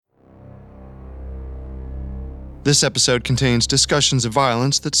This episode contains discussions of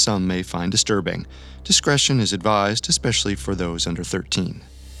violence that some may find disturbing. Discretion is advised, especially for those under 13.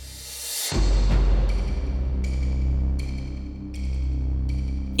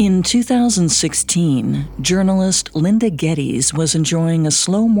 In 2016, journalist Linda Geddes was enjoying a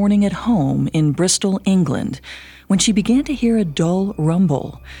slow morning at home in Bristol, England, when she began to hear a dull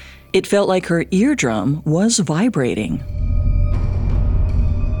rumble. It felt like her eardrum was vibrating.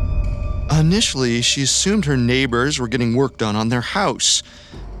 Initially, she assumed her neighbors were getting work done on their house.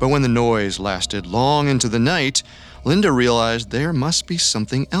 But when the noise lasted long into the night, Linda realized there must be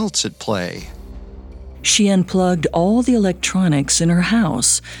something else at play. She unplugged all the electronics in her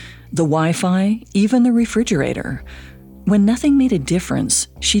house, the Wi-Fi, even the refrigerator. When nothing made a difference,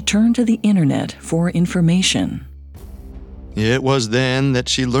 she turned to the internet for information. It was then that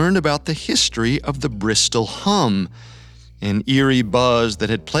she learned about the history of the Bristol hum, an eerie buzz that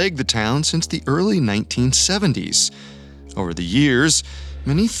had plagued the town since the early 1970s. Over the years,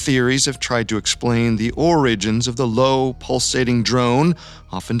 many theories have tried to explain the origins of the low, pulsating drone,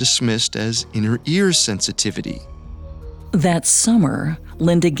 often dismissed as inner ear sensitivity. That summer,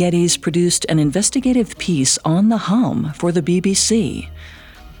 Linda Geddes produced an investigative piece on the hum for the BBC.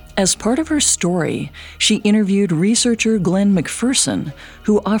 As part of her story, she interviewed researcher Glenn McPherson,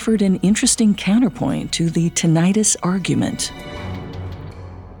 who offered an interesting counterpoint to the tinnitus argument.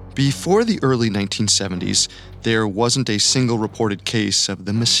 Before the early 1970s, there wasn't a single reported case of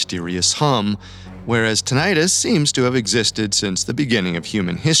the mysterious hum, whereas tinnitus seems to have existed since the beginning of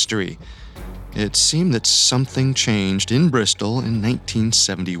human history. It seemed that something changed in Bristol in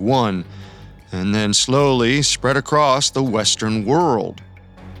 1971, and then slowly spread across the Western world.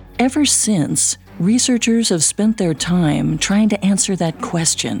 Ever since, researchers have spent their time trying to answer that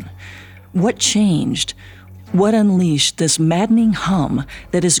question. What changed? What unleashed this maddening hum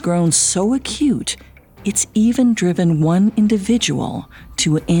that has grown so acute, it's even driven one individual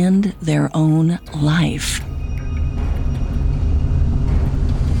to end their own life?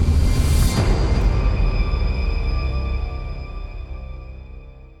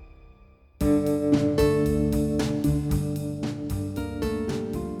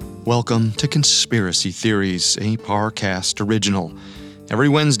 Welcome to Conspiracy Theories, a Parcast original. Every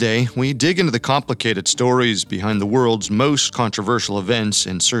Wednesday, we dig into the complicated stories behind the world's most controversial events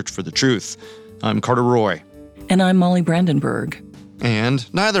and search for the truth. I'm Carter Roy. And I'm Molly Brandenburg.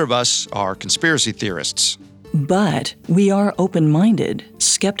 And neither of us are conspiracy theorists. But we are open-minded,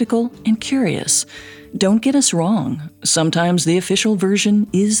 skeptical, and curious. Don't get us wrong. Sometimes the official version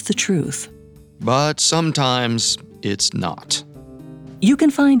is the truth. But sometimes it's not. You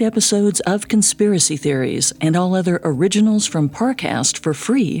can find episodes of Conspiracy Theories and all other originals from Parcast for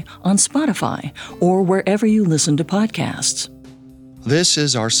free on Spotify or wherever you listen to podcasts. This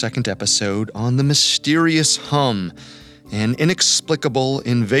is our second episode on the mysterious hum, an inexplicable,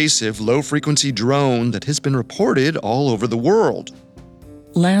 invasive, low-frequency drone that has been reported all over the world.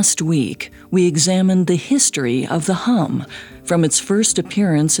 Last week, we examined the history of the hum, from its first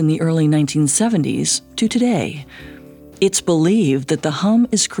appearance in the early 1970s to today. It's believed that the hum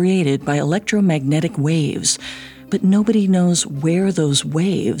is created by electromagnetic waves, but nobody knows where those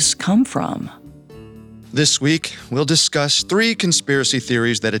waves come from. This week, we'll discuss 3 conspiracy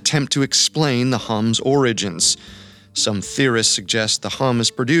theories that attempt to explain the hum's origins. Some theorists suggest the hum is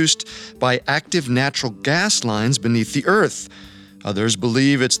produced by active natural gas lines beneath the Earth. Others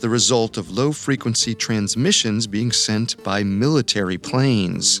believe it's the result of low-frequency transmissions being sent by military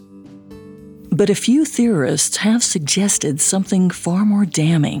planes. But a few theorists have suggested something far more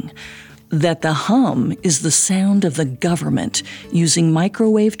damning, that the hum is the sound of the government using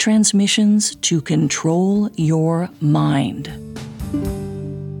microwave transmissions to control your mind.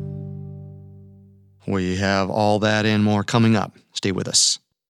 We have all that and more coming up. Stay with us.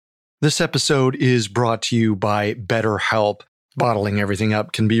 This episode is brought to you by BetterHelp. Bottling everything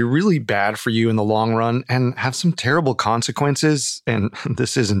up can be really bad for you in the long run and have some terrible consequences. And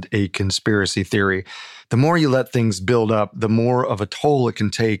this isn't a conspiracy theory. The more you let things build up, the more of a toll it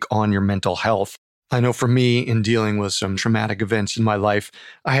can take on your mental health. I know for me, in dealing with some traumatic events in my life,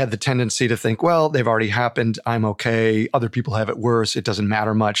 I had the tendency to think, well, they've already happened. I'm okay. Other people have it worse. It doesn't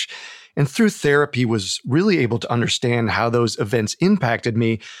matter much. And through therapy, was really able to understand how those events impacted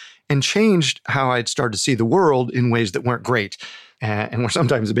me and changed how I'd started to see the world in ways that weren't great and were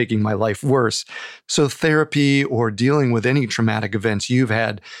sometimes making my life worse. So therapy or dealing with any traumatic events you've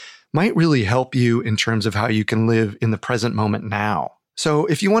had might really help you in terms of how you can live in the present moment now. So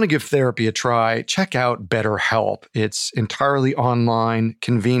if you want to give therapy a try, check out BetterHelp. It's entirely online,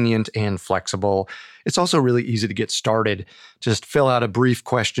 convenient, and flexible. It's also really easy to get started. Just fill out a brief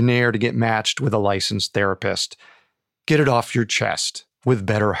questionnaire to get matched with a licensed therapist. Get it off your chest with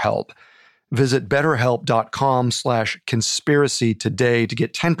BetterHelp. Visit betterhelp.com/conspiracy today to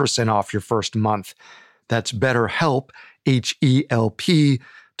get 10% off your first month. That's BetterHelp,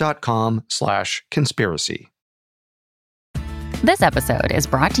 HELP.com/conspiracy. This episode is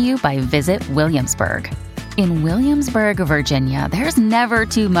brought to you by Visit Williamsburg. In Williamsburg, Virginia, there's never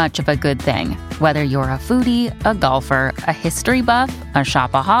too much of a good thing. Whether you're a foodie, a golfer, a history buff, a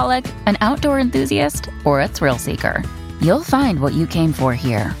shopaholic, an outdoor enthusiast, or a thrill seeker, you'll find what you came for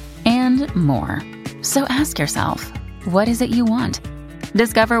here and more. So ask yourself, what is it you want?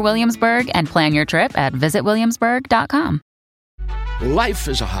 Discover Williamsburg and plan your trip at visitwilliamsburg.com. Life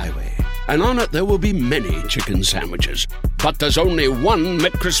is a highway, and on it there will be many chicken sandwiches. But there's only one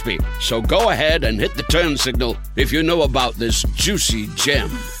McCrispy. So go ahead and hit the turn signal if you know about this juicy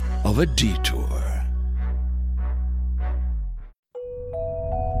gem of a detour.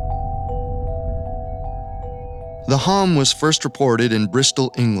 The hum was first reported in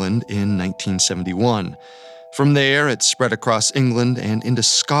Bristol, England in 1971. From there, it spread across England and into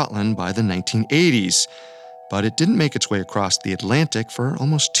Scotland by the 1980s. But it didn't make its way across the Atlantic for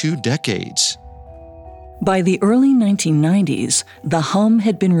almost 2 decades. By the early 1990s, the hum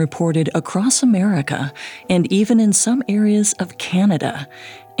had been reported across America and even in some areas of Canada.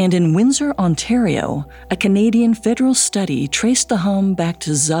 And in Windsor, Ontario, a Canadian federal study traced the hum back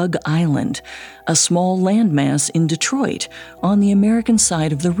to Zug Island, a small landmass in Detroit on the American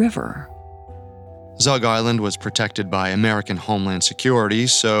side of the river. Zug Island was protected by American Homeland Security,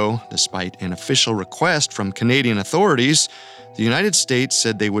 so despite an official request from Canadian authorities, the United States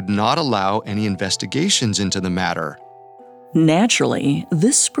said they would not allow any investigations into the matter. Naturally,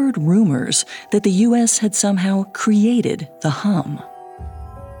 this spurred rumors that the U.S. had somehow created the hum.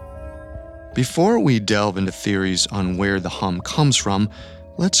 Before we delve into theories on where the hum comes from,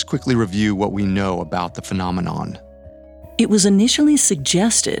 let's quickly review what we know about the phenomenon. It was initially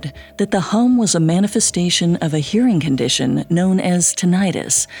suggested that the hum was a manifestation of a hearing condition known as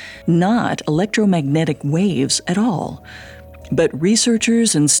tinnitus, not electromagnetic waves at all. But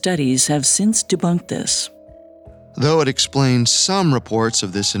researchers and studies have since debunked this. Though it explains some reports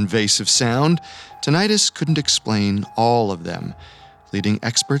of this invasive sound, tinnitus couldn't explain all of them, leading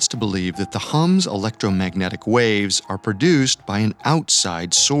experts to believe that the hum's electromagnetic waves are produced by an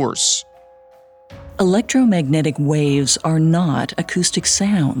outside source. Electromagnetic waves are not acoustic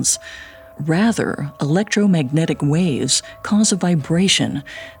sounds. Rather, electromagnetic waves cause a vibration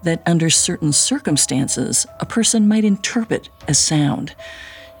that, under certain circumstances, a person might interpret as sound.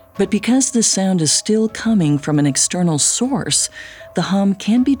 But because the sound is still coming from an external source, the hum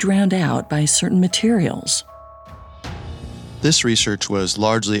can be drowned out by certain materials. This research was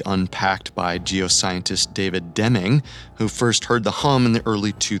largely unpacked by geoscientist David Deming, who first heard the hum in the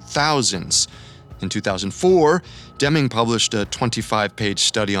early 2000s. In 2004, Deming published a 25-page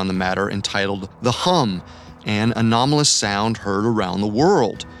study on the matter entitled The Hum, an anomalous sound heard around the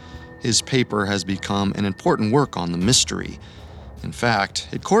world. His paper has become an important work on the mystery. In fact,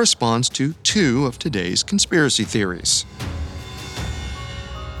 it corresponds to 2 of today's conspiracy theories.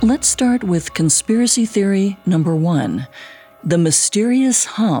 Let's start with conspiracy theory number 1. The mysterious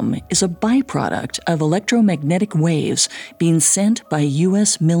hum is a byproduct of electromagnetic waves being sent by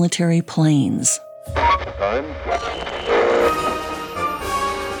U.S. military planes.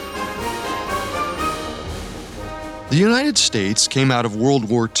 The United States came out of World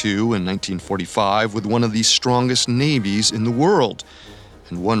War II in 1945 with one of the strongest navies in the world.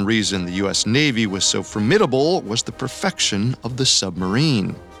 And one reason the U.S. Navy was so formidable was the perfection of the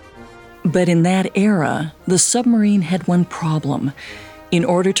submarine. But in that era, the submarine had one problem. In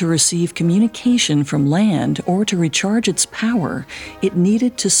order to receive communication from land or to recharge its power, it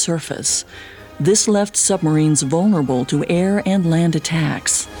needed to surface. This left submarines vulnerable to air and land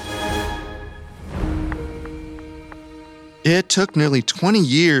attacks. It took nearly 20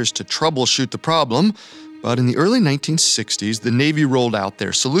 years to troubleshoot the problem, but in the early 1960s, the Navy rolled out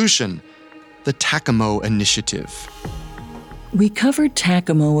their solution, the TACAMO Initiative. We covered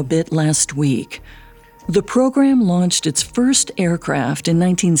TACAMO a bit last week. The program launched its first aircraft in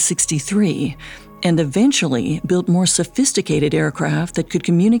 1963 and eventually built more sophisticated aircraft that could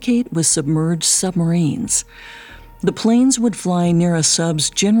communicate with submerged submarines. The planes would fly near a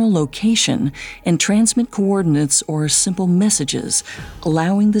sub's general location and transmit coordinates or simple messages,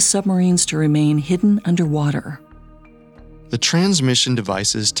 allowing the submarines to remain hidden underwater. The transmission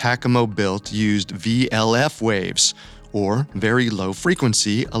devices TACAMO built used VLF waves, or very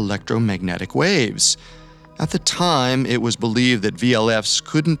low-frequency electromagnetic waves. At the time, it was believed that VLFs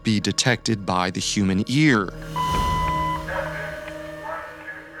couldn't be detected by the human ear.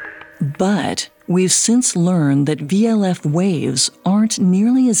 But we've since learned that VLF waves aren't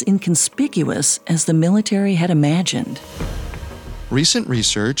nearly as inconspicuous as the military had imagined. Recent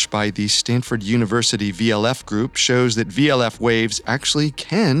research by the Stanford University VLF group shows that VLF waves actually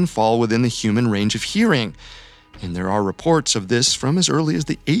can fall within the human range of hearing. And there are reports of this from as early as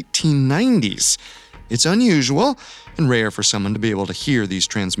the 1890s. It's unusual and rare for someone to be able to hear these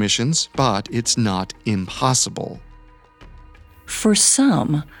transmissions, but it's not impossible. For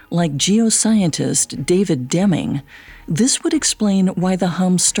some, like geoscientist David Deming, this would explain why the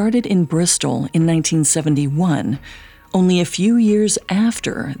hum started in Bristol in 1971, only a few years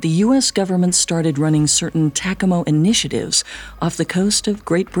after the U.S. government started running certain TACAMO initiatives off the coast of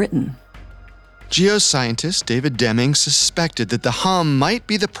Great Britain. Geoscientist David Deming suspected that the hum might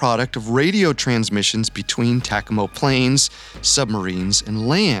be the product of radio transmissions between TACAMO planes, submarines, and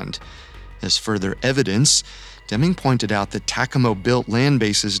land. As further evidence, Deming pointed out that TACAMO built land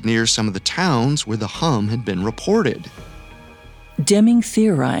bases near some of the towns where the hum had been reported. Deming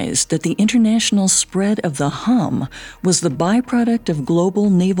theorized that the international spread of the hum was the byproduct of global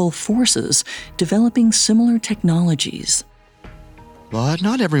naval forces developing similar technologies. But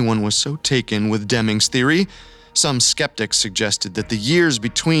not everyone was so taken with Deming's theory. Some skeptics suggested that the years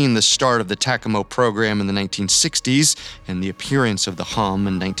between the start of the TACAMO program in the 1960s and the appearance of the hum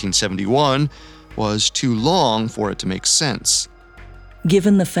in 1971 was too long for it to make sense.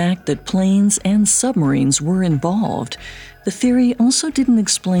 Given the fact that planes and submarines were involved, the theory also didn't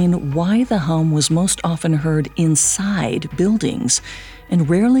explain why the hum was most often heard inside buildings and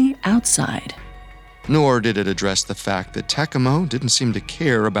rarely outside. Nor did it address the fact that TACAMO didn't seem to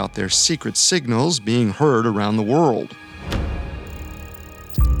care about their secret signals being heard around the world.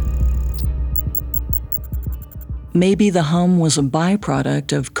 Maybe the hum was a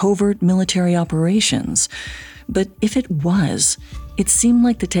byproduct of covert military operations, but if it was, it seemed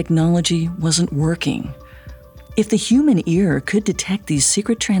like the technology wasn't working. If the human ear could detect these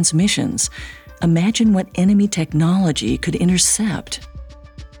secret transmissions, imagine what enemy technology could intercept.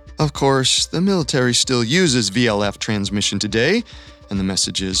 Of course, the military still uses VLF transmission today, and the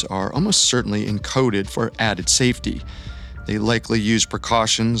messages are almost certainly encoded for added safety. They likely use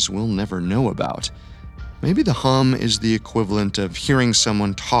precautions we'll never know about. Maybe the hum is the equivalent of hearing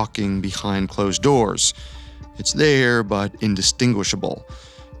someone talking behind closed doors. It's there, but indistinguishable.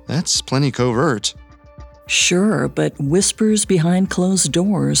 That's plenty covert. Sure, but whispers behind closed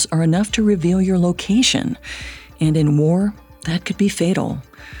doors are enough to reveal your location, and in war, that could be fatal.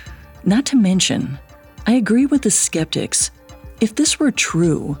 Not to mention, I agree with the skeptics. If this were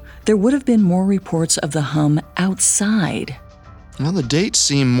true, there would have been more reports of the hum outside. Well, the dates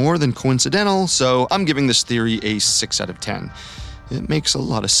seem more than coincidental, so I'm giving this theory a 6 out of 10. It makes a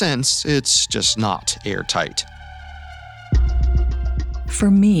lot of sense, it's just not airtight.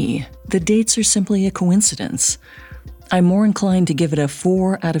 For me, the dates are simply a coincidence. I'm more inclined to give it a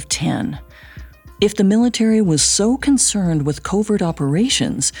 4 out of 10. If the military was so concerned with covert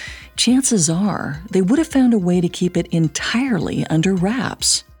operations, chances are they would have found a way to keep it entirely under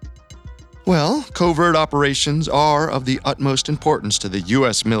wraps. Well, covert operations are of the utmost importance to the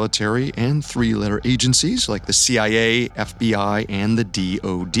U.S. military and three-letter agencies like the CIA, FBI, and the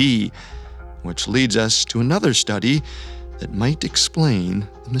DoD, which leads us to another study that might explain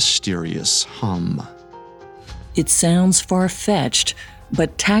the mysterious hum. It sounds far-fetched,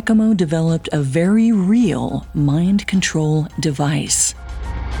 but TACAMO developed a very real mind control device.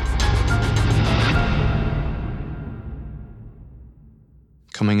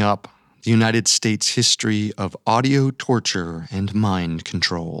 Coming up, the United States history of audio torture and mind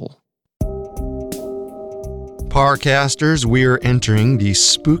control. Parcasters, we're entering the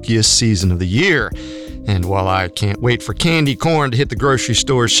spookiest season of the year. And while I can't wait for candy corn to hit the grocery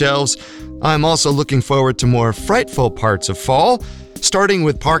store shelves, I'm also looking forward to more frightful parts of fall, starting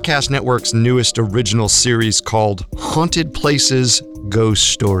with Parcast Network's newest original series called Haunted Places: Ghost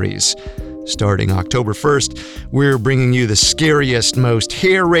Stories. Starting October 1st, we're bringing you the scariest, most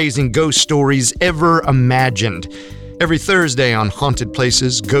hair-raising ghost stories ever imagined. Every Thursday on Haunted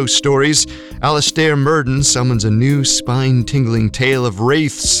Places: Ghost Stories, Alastair Murden summons a new spine-tingling tale of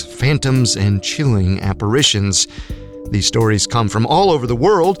wraiths, phantoms, and chilling apparitions. These stories come from all over the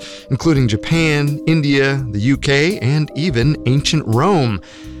world, including Japan, India, the UK, and even ancient Rome.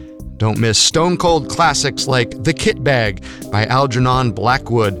 Don't miss stone-cold classics like The Kit Bag by Algernon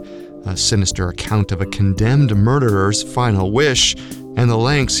Blackwood, a sinister account of a condemned murderer's final wish and the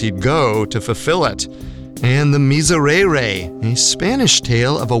lengths he'd go to fulfill it. And the Miserere, a Spanish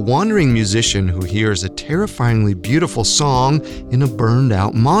tale of a wandering musician who hears a terrifyingly beautiful song in a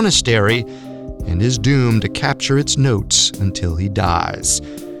burned-out monastery and is doomed to capture its notes until he dies.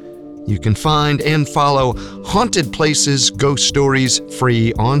 You can find and follow Haunted Places Ghost Stories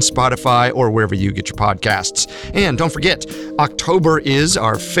free on Spotify or wherever you get your podcasts. And don't forget, October is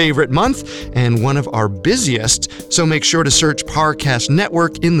our favorite month and one of our busiest, so make sure to search Parcast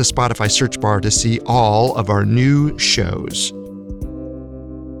Network in the Spotify search bar to see all of our new shows.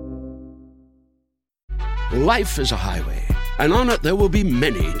 Life is a highway, and on it there will be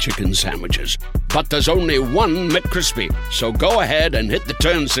many chicken sandwiches. But there's only one McCrispy. So go ahead and hit the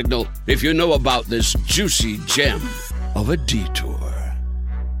turn signal if you know about this juicy gem of a detour.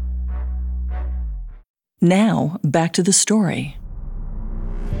 Now, back to the story.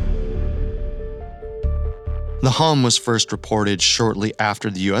 The hum was first reported shortly after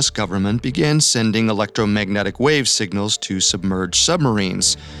the U.S. government began sending electromagnetic wave signals to submerged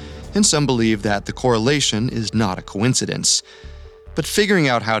submarines, and some believe that the correlation is not a coincidence. But figuring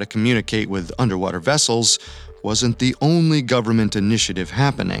out how to communicate with underwater vessels wasn't the only government initiative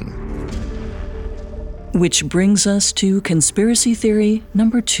happening. Which brings us to conspiracy theory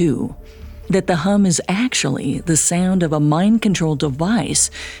number 2, that the hum is actually the sound of a mind control device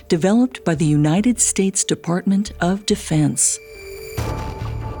developed by the United States Department of Defense.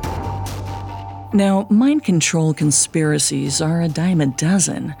 Now, mind control conspiracies are a dime a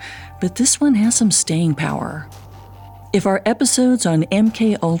dozen, but this one has some staying power. If our episodes on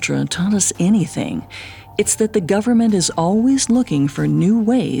MKUltra taught us anything, it's that the government is always looking for new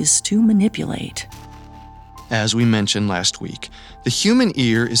ways to manipulate. As we mentioned last week, the human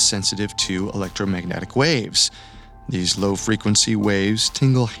ear is sensitive to electromagnetic waves. These low-frequency waves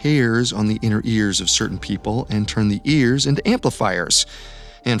tingle hairs on the inner ears of certain people and turn the ears into amplifiers.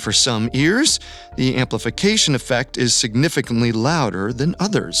 And for some ears, the amplification effect is significantly louder than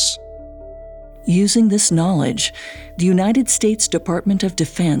others. Using this knowledge, the United States Department of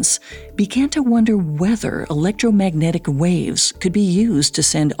Defense began to wonder whether electromagnetic waves could be used to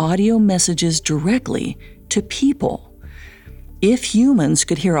send audio messages directly to people. If humans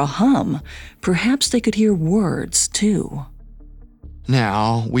could hear a hum, perhaps they could hear words too.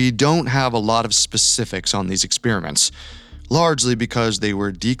 Now, we don't have a lot of specifics on these experiments, largely because they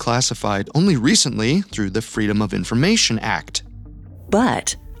were declassified only recently through the Freedom of Information Act.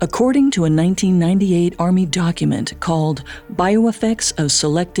 But according to a 1998 Army document called Bioeffects of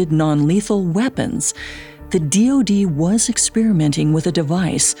Selected Non-Lethal Weapons, the DoD was experimenting with a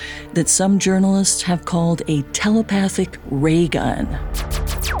device that some journalists have called a telepathic ray gun.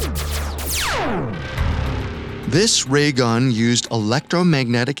 This ray gun used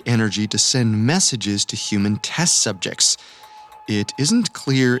electromagnetic energy to send messages to human test subjects. It isn't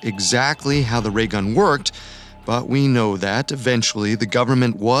clear exactly how the ray gun worked, but we know that eventually the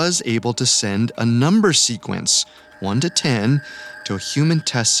government was able to send a number sequence, 1 to 10, to a human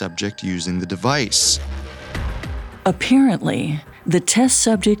test subject using the device. Apparently, the test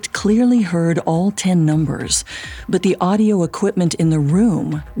subject clearly heard all 10 numbers, but the audio equipment in the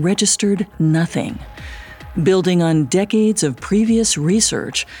room registered nothing. Building on decades of previous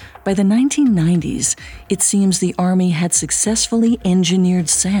research, by the 1990s, it seems the Army had successfully engineered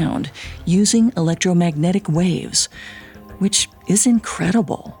sound using electromagnetic waves, which is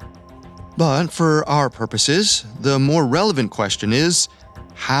incredible. But for our purposes, the more relevant question is,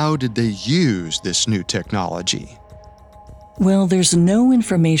 how did they use this new technology? Well, there's no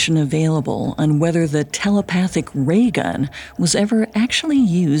information available on whether the telepathic ray gun was ever actually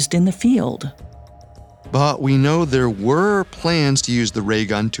used in the field. But we know there were plans to use the ray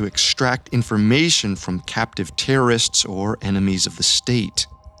gun to extract information from captive terrorists or enemies of the state.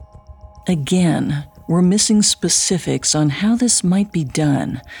 Again, we're missing specifics on how this might be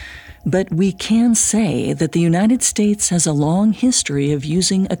done, but we can say that the United States has a long history of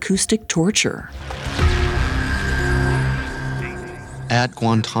using acoustic torture. At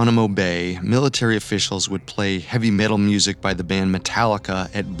Guantanamo Bay, military officials would play heavy metal music by the band Metallica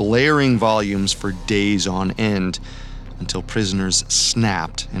at blaring volumes for days on end, until prisoners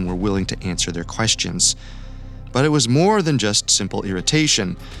snapped and were willing to answer their questions. But it was more than just simple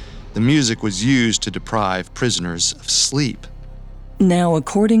irritation. The music was used to deprive prisoners of sleep. Now,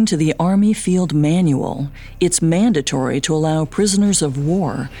 according to the Army Field Manual, it's mandatory to allow prisoners of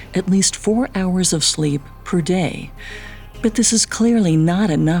war at least 4 hours of sleep per day. But this is clearly not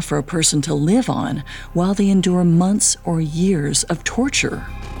enough for a person to live on while they endure months or years of torture.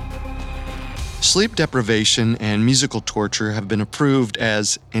 Sleep deprivation and musical torture have been approved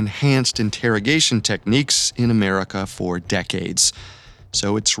as enhanced interrogation techniques in America for decades.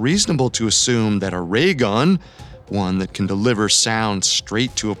 so it's reasonable to assume that a ray gun, one that can deliver sound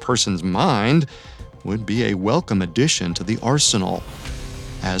straight to a person's mind, would be a welcome addition to the arsenal.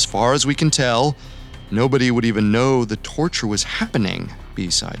 As far as we can tell, nobody would even know the torture was happening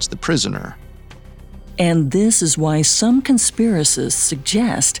besides the prisoner. And this is why some conspiracists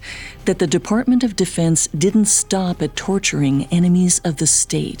suggest that the Department of Defense didn't stop at torturing enemies of the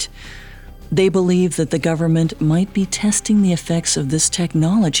state. They believe that the government might be testing the effects of this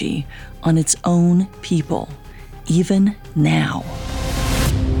technology on its own people, even now.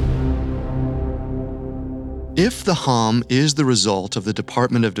 If the hum is the result of the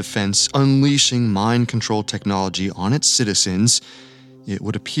Department of Defense unleashing mind control technology on its citizens, it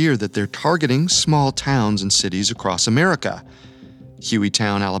would appear that they're targeting small towns and cities across America.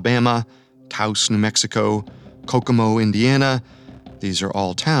 Hueytown, Alabama, Taos, New Mexico, Kokomo, Indiana. These are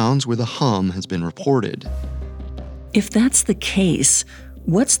all towns where the hum has been reported. If that's the case,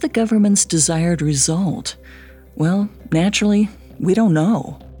 what's the government's desired result? Well, naturally, we don't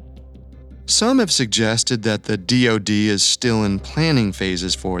know. Some have suggested that the DoD is still in planning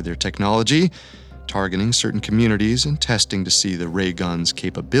phases for their technology, targeting certain communities and testing to see the ray gun's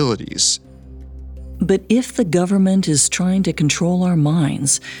capabilities. But if the government is trying to control our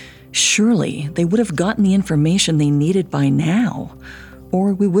minds, surely they would have gotten the information they needed by now,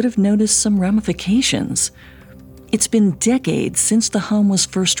 or we would have noticed some ramifications. It's been decades since the hum was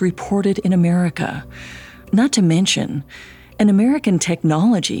first reported in America. Not to mention, an American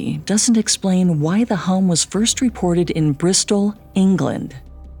technology doesn't explain why the hum was first reported in Bristol, England.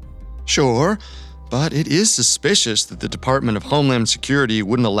 Sure, but it is suspicious that the Department of Homeland Security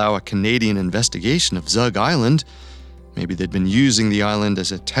wouldn't allow a Canadian investigation of Zug Island. Maybe they'd been using the island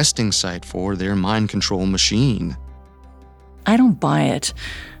as a testing site for their mind control machine. I don't buy it.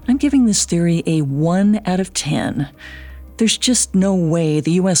 I'm giving this theory a 1 out of 10. There's just no way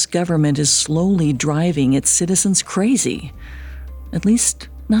the U.S. government is slowly driving its citizens crazy. At least,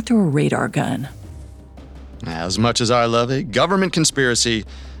 not through a radar gun. As much as I love a government conspiracy,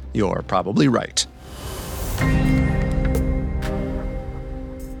 you're probably right.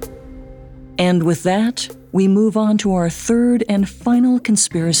 And with that, we move on to our third and final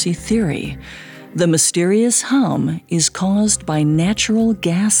conspiracy theory. The mysterious hum is caused by natural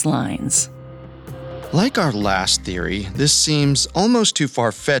gas lines. Like our last theory, this seems almost too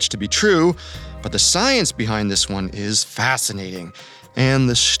far-fetched to be true, but the science behind this one is fascinating. And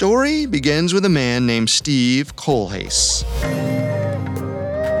the story begins with a man named Steve Kohlhase.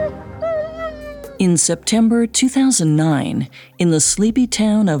 In September 2009, in the sleepy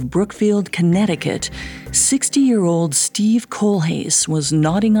town of Brookfield, Connecticut, 60-year-old Steve Kohlhase was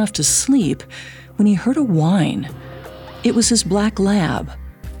nodding off to sleep when he heard a whine. It was his black lab.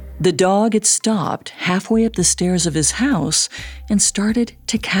 The dog had stopped halfway up the stairs of his house and started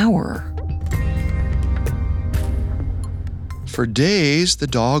to cower. For days, the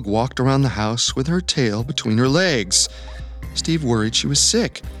dog walked around the house with her tail between her legs. Steve worried she was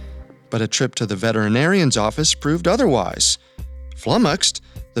sick, but a trip to the veterinarian's office proved otherwise. Flummoxed,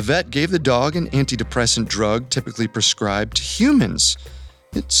 the vet gave the dog an antidepressant drug typically prescribed to humans.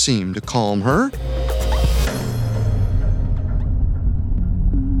 It seemed to calm her.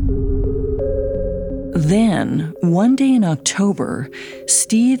 Then, one day in October,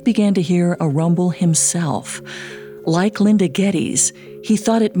 Steve began to hear a rumble himself. Like Linda Geddes, he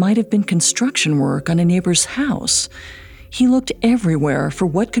thought it might have been construction work on a neighbor's house. He looked everywhere for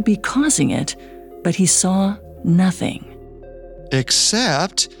what could be causing it, but he saw nothing.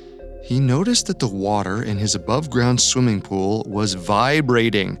 Except, he noticed that the water in his above-ground swimming pool was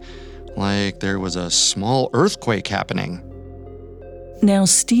vibrating, like there was a small earthquake happening. Now,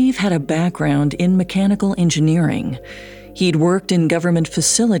 Steve had a background in mechanical engineering. He'd worked in government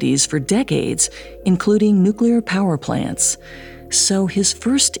facilities for decades, including nuclear power plants. So his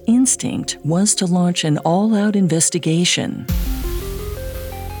first instinct was to launch an all-out investigation.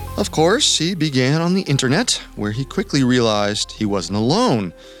 Of course, he began on the internet, where he quickly realized he wasn't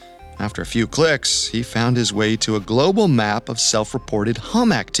alone. After a few clicks, he found his way to a global map of self-reported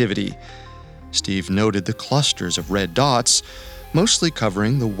hum activity. Steve noted the clusters of red dots, mostly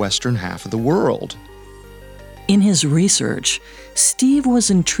covering the western half of the world. In his research, Steve was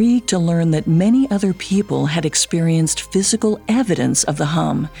intrigued to learn that many other people had experienced physical evidence of the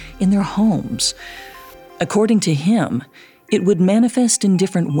hum in their homes. According to him, it would manifest in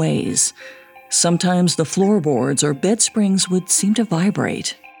different ways. Sometimes the floorboards or bed springs would seem to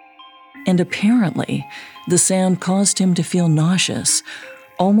vibrate. And apparently, the sound caused him to feel nauseous,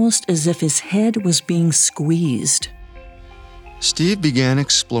 almost as if his head was being squeezed. Steve began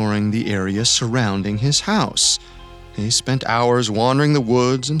exploring the area surrounding his house. He spent hours wandering the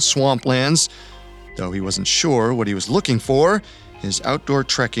woods and swamplands. Though he wasn't sure what he was looking for, his outdoor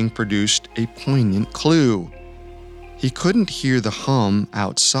trekking produced a poignant clue. He couldn't hear the hum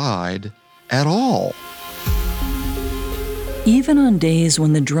outside at all. Even on days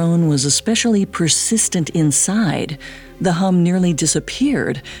when the drone was especially persistent inside, the hum nearly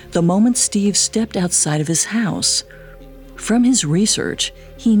disappeared the moment Steve stepped outside of his house. From his research,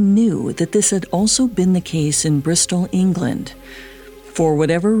 he knew that this had also been the case in Bristol, England. For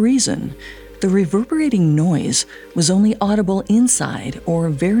whatever reason, the reverberating noise was only audible inside or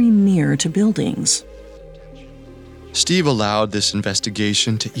very near to buildings. Steve allowed this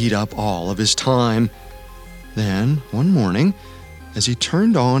investigation to eat up all of his time. Then, one morning, as he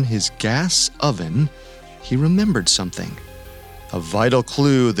turned on his gas oven, he remembered something, a vital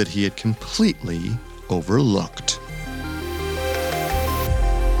clue that he had completely overlooked.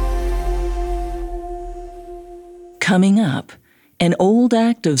 Coming up, an old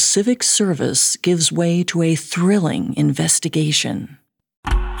act of civic service gives way to a thrilling investigation.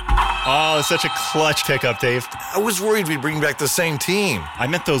 Oh, it's such a clutch pickup, Dave. I was worried we'd bring back the same team. I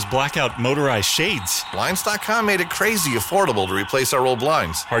meant those blackout motorized shades. Blinds.com made it crazy affordable to replace our old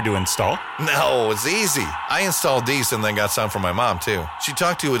blinds. Hard to install? No, it's easy. I installed these and then got some for my mom, too. She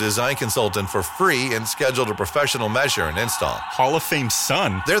talked to a design consultant for free and scheduled a professional measure and install. Hall of Fame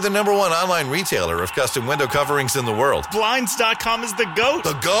son. They're the #1 online retailer of custom window coverings in the world. Blinds.com is the GOAT.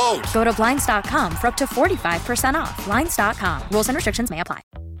 The GOAT! Go to Blinds.com for up to 45% off. Blinds.com. Rules and restrictions may apply.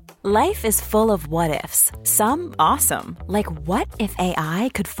 Life is full of what-ifs. Some awesome, like what if AI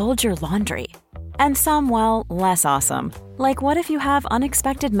could fold your laundry? And some, well, less awesome, like what if you have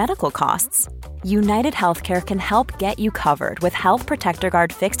unexpected medical costs? United Healthcare can help get you covered with Health Protector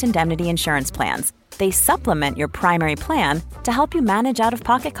Guard fixed indemnity insurance plans. They supplement your primary plan to help you manage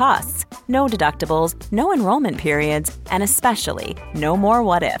out-of-pocket costs. No deductibles, no enrollment periods, and especially no more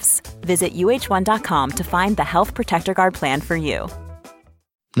what-ifs. Visit uh1.com to find the Health Protector Guard plan for you.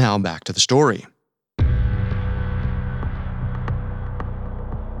 Now back to the story.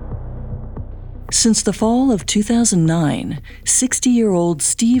 Since the fall of 2009, 60-year-old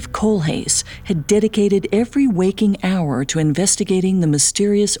Steve Kohlhase had dedicated every waking hour to investigating the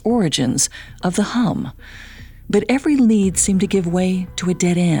mysterious origins of the hum. But every lead seemed to give way to a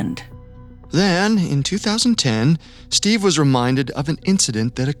dead end. Then, in 2010, Steve was reminded of an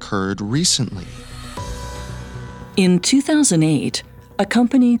incident that occurred recently. In 2008, a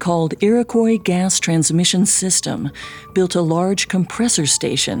company called Iroquois Gas Transmission System built a large compressor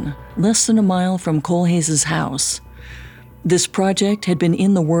station less than a mile from Kohlhase's house. This project had been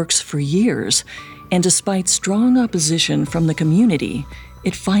in the works for years, and despite strong opposition from the community,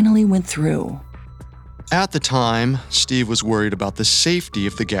 it finally went through. At the time, Steve was worried about the safety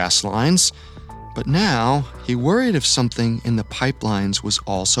of the gas lines, but now he worried if something in the pipelines was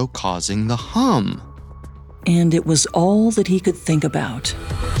also causing the hum. And it was all that he could think about.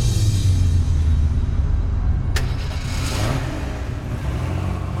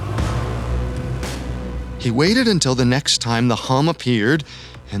 He waited until the next time the hum appeared,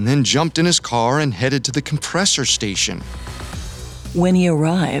 and then jumped in his car and headed to the compressor station. When he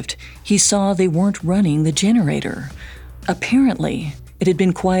arrived, he saw they weren't running the generator. Apparently, it had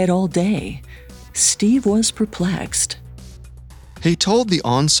been quiet all day. Steve was perplexed. He told the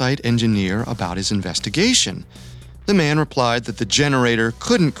on-site engineer about his investigation. The man replied that the generator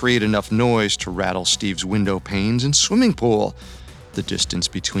couldn't create enough noise to rattle Steve's window panes and swimming pool. The distance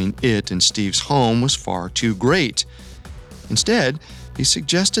between it and Steve's home was far too great. Instead, he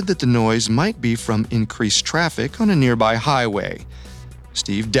suggested that the noise might be from increased traffic on a nearby highway.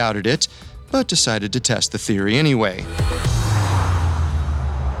 Steve doubted it, but decided to test the theory anyway.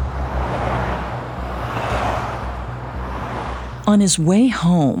 On his way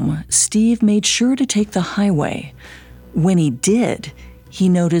home, Steve made sure to take the highway. When he did, he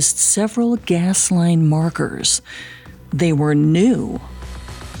noticed several gas line markers. They were new.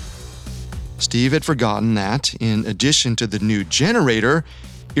 Steve had forgotten that, in addition to the new generator,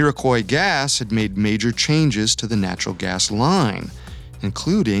 Iroquois Gas had made major changes to the natural gas line,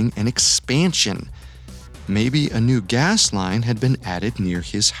 including an expansion. Maybe a new gas line had been added near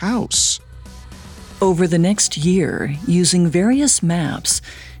his house. Over the next year, using various maps,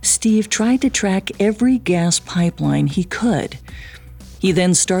 Steve tried to track every gas pipeline he could. He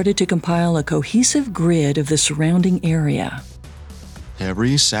then started to compile a cohesive grid of the surrounding area.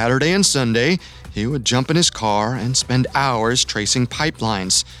 Every Saturday and Sunday, he would jump in his car and spend hours tracing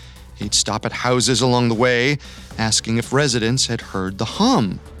pipelines. He'd stop at houses along the way, asking if residents had heard the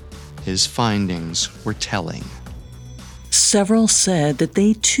hum. His findings were telling. Several said that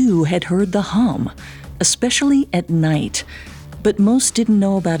they too had heard the hum, especially at night, but most didn't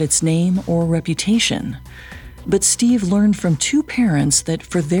know about its name or reputation. But Steve learned from two parents that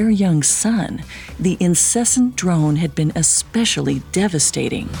for their young son, the incessant drone had been especially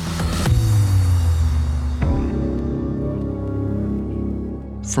devastating.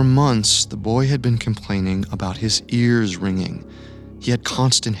 For months, the boy had been complaining about his ears ringing. He had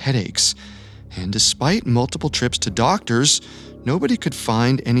constant headaches, and despite multiple trips to doctors, nobody could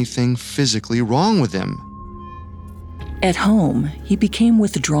find anything physically wrong with him. At home, he became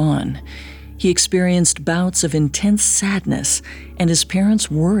withdrawn. He experienced bouts of intense sadness, and his parents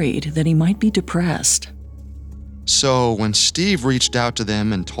worried that he might be depressed. So when Steve reached out to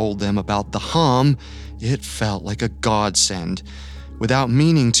them and told them about the hum, it felt like a godsend. Without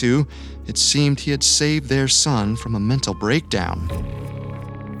meaning to, it seemed he had saved their son from a mental breakdown.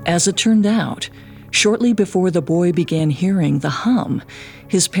 As it turned out, shortly before the boy began hearing the hum,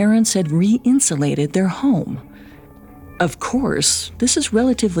 his parents had re-insulated their home. Of course, this is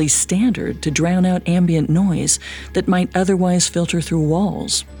relatively standard to drown out ambient noise that might otherwise filter through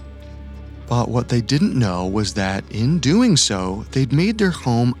walls. But what they didn't know was that in doing so, they'd made their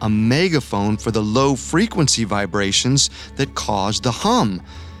home a megaphone for the low-frequency vibrations that caused the hum.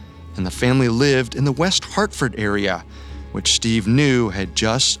 And the family lived in the West Hartford area, which Steve knew had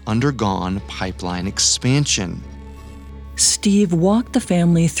just undergone pipeline expansion. Steve walked the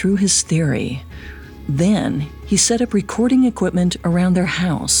family through his theory. Then, he set up recording equipment around their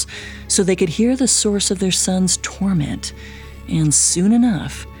house so they could hear the source of their son's torment. And soon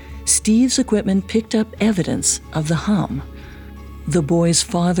enough, Steve's equipment picked up evidence of the hum. The boy's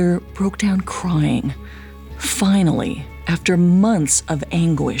father broke down crying. Finally, after months of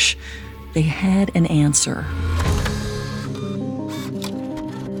anguish, they had an answer.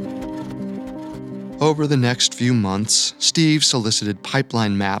 Over the next few months, Steve solicited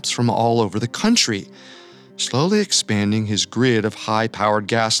pipeline maps from all over the country, slowly expanding his grid of high-powered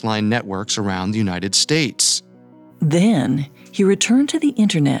gas line networks around the United States. Then, he returned to the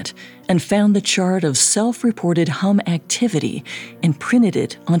internet and found the chart of self-reported hum activity and printed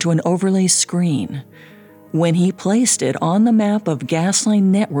it onto an overlay screen. When he placed it on the map of gas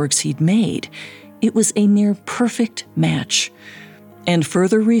line networks he'd made, it was a near-perfect match. And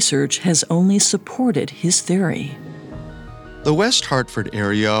further research has only supported his theory. The West Hartford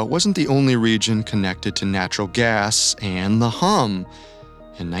area wasn't the only region connected to natural gas and the hum.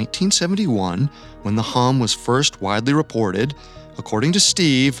 In 1971, when the hum was first widely reported, according to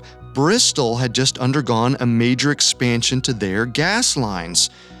Steve, Bristol had just undergone a major expansion to their gas lines.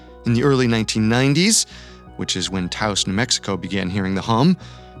 In the early 1990s, which is when Taos, New Mexico began hearing the hum,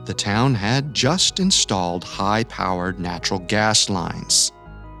 the town had just installed high-powered natural gas lines.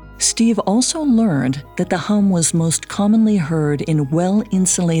 Steve also learned that the hum was most commonly heard in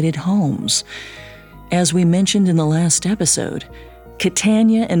well-insulated homes. As we mentioned in the last episode,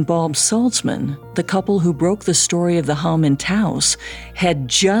 Catania and Bob Saltzman, the couple who broke the story of the hum in Taos, had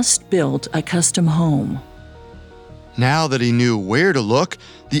just built a custom home. Now that he knew where to look,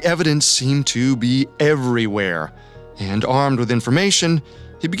 the evidence seemed to be everywhere. And armed with information,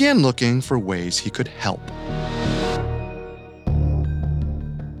 he began looking for ways he could help.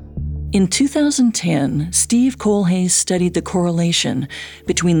 In 2010, Steve Kohlhase studied the correlation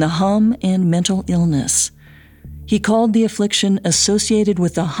between the hum and mental illness. He called the affliction associated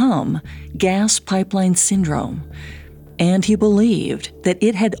with the hum gas pipeline syndrome, and he believed that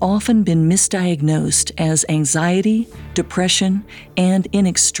it had often been misdiagnosed as anxiety, depression, and in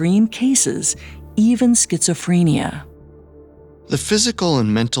extreme cases, even schizophrenia. The physical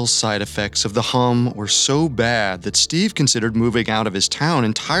and mental side effects of the hum were so bad that Steve considered moving out of his town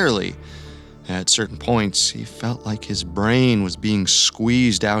entirely. At certain points, he felt like his brain was being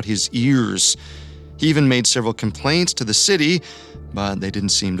squeezed out his ears. He even made several complaints to the city, but they didn't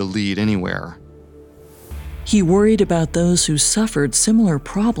seem to lead anywhere. He worried about those who suffered similar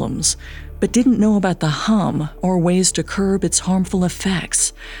problems, but didn't know about the hum or ways to curb its harmful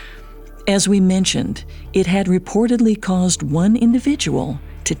effects. As we mentioned, it had reportedly caused one individual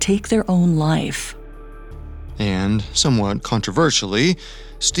to take their own life. And, somewhat controversially,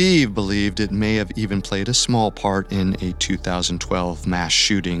 Steve believed it may have even played a small part in a 2012 mass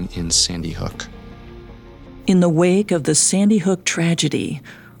shooting in Sandy Hook. In the wake of the Sandy Hook tragedy,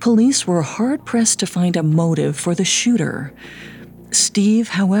 police were hard-pressed to find a motive for the shooter. Steve,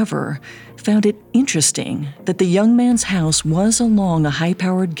 however, found it interesting that the young man's house was along a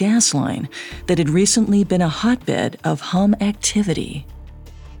high-powered gas line that had recently been a hotbed of hum activity.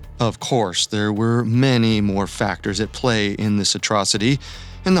 Of course, there were many more factors at play in this atrocity,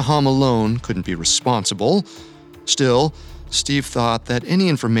 and the hum alone couldn't be responsible. Still, Steve thought that any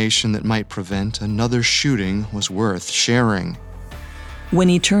information that might prevent another shooting was worth sharing. When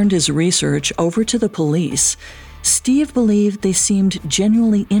he turned his research over to the police, Steve believed they seemed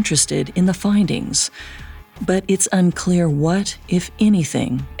genuinely interested in the findings. But it's unclear what, if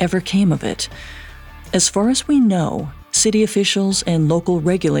anything, ever came of it. As far as we know, city officials and local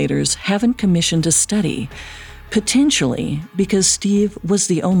regulators haven't commissioned a study, potentially because Steve was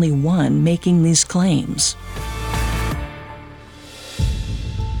the only one making these claims.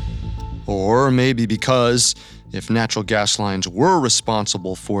 Or maybe because, if natural gas lines were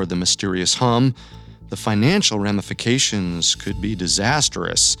responsible for the mysterious hum, the financial ramifications could be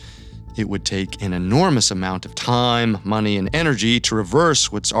disastrous. It would take an enormous amount of time, money, and energy to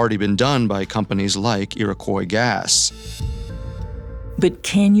reverse what's already been done by companies like Iroquois Gas. But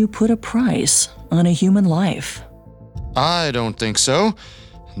can you put a price on a human life? I don't think so.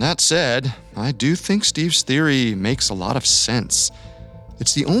 That said, I do think Steve's theory makes a lot of sense.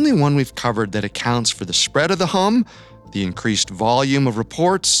 It's the only one we've covered that accounts for the spread of the hum, the increased volume of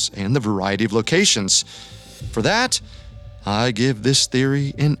reports, and the variety of locations. For that, I give this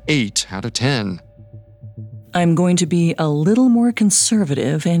theory an 8 out of 10. I'm going to be a little more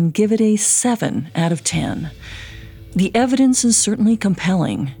conservative and give it a 7 out of 10. The evidence is certainly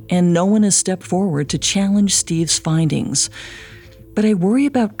compelling, and no one has stepped forward to challenge Steve's findings. But I worry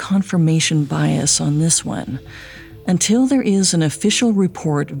about confirmation bias on this one. Until there is an official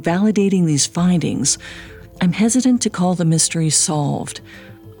report validating these findings, I'm hesitant to call the mystery solved.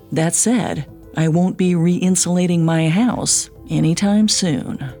 That said, I won't be re-insulating my house anytime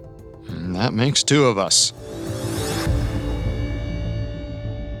soon. That makes 2 of us.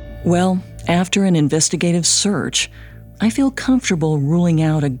 Well, after an investigative search, I feel comfortable ruling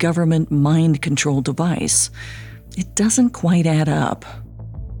out a government mind control device. It doesn't quite add up.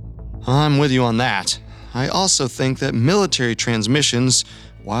 I'm with you on that. I also think that military transmissions,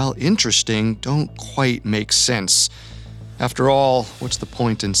 while interesting, don't quite make sense. After all, what's the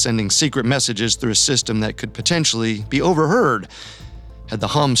point in sending secret messages through a system that could potentially be overheard? Had the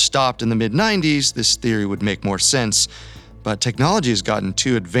hum stopped in the mid-90s, this theory would make more sense. But technology has gotten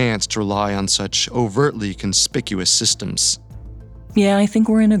too advanced to rely on such overtly conspicuous systems. Yeah, I think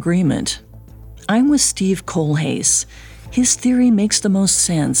we're in agreement. I'm with Steve Kohlhase. His theory makes the most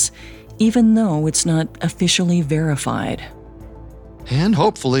sense, even though it's not officially verified. And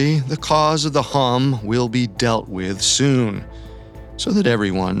hopefully, the cause of the hum will be dealt with soon, so that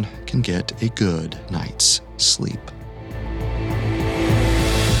everyone can get a good night's sleep.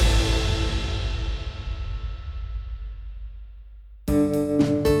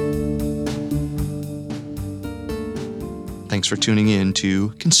 Thanks for tuning in to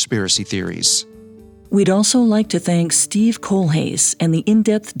Conspiracy Theories. We'd also like to thank Steve Kohlhase and the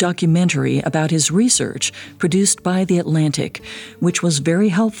in-depth documentary about his research produced by The Atlantic, which was very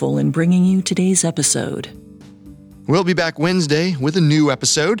helpful in bringing you today's episode. We'll be back Wednesday with a new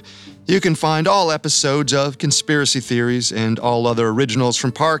episode. You can find all episodes of Conspiracy Theories and all other originals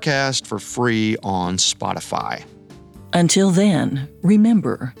from Parcast for free on Spotify. Until then,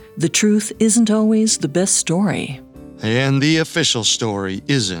 remember, the truth isn't always the best story. And the official story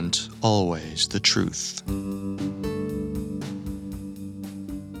isn't always the truth.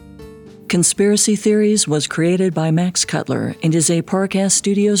 Conspiracy Theories was created by Max Cutler and is a Parcast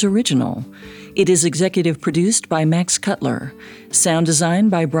Studios original. It is executive produced by Max Cutler, sound design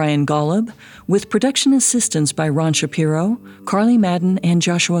by Brian Golub, with production assistance by Ron Shapiro, Carly Madden, and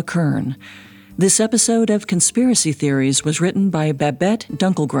Joshua Kern. This episode of Conspiracy Theories was written by Babette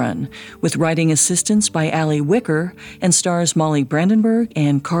Dunkelgrun, with writing assistance by Allie Wicker, and stars Molly Brandenburg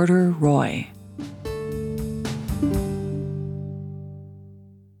and Carter Roy.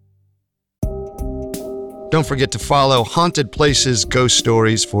 Don't forget to follow Haunted Places Ghost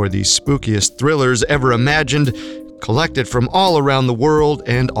Stories for the spookiest thrillers ever imagined, collected from all around the world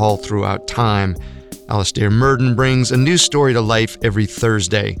and all throughout time. Alistair Murden brings a new story to life every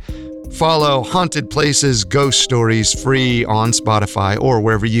Thursday. Follow Haunted Places Ghost Stories free on Spotify or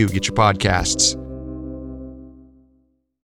wherever you get your podcasts.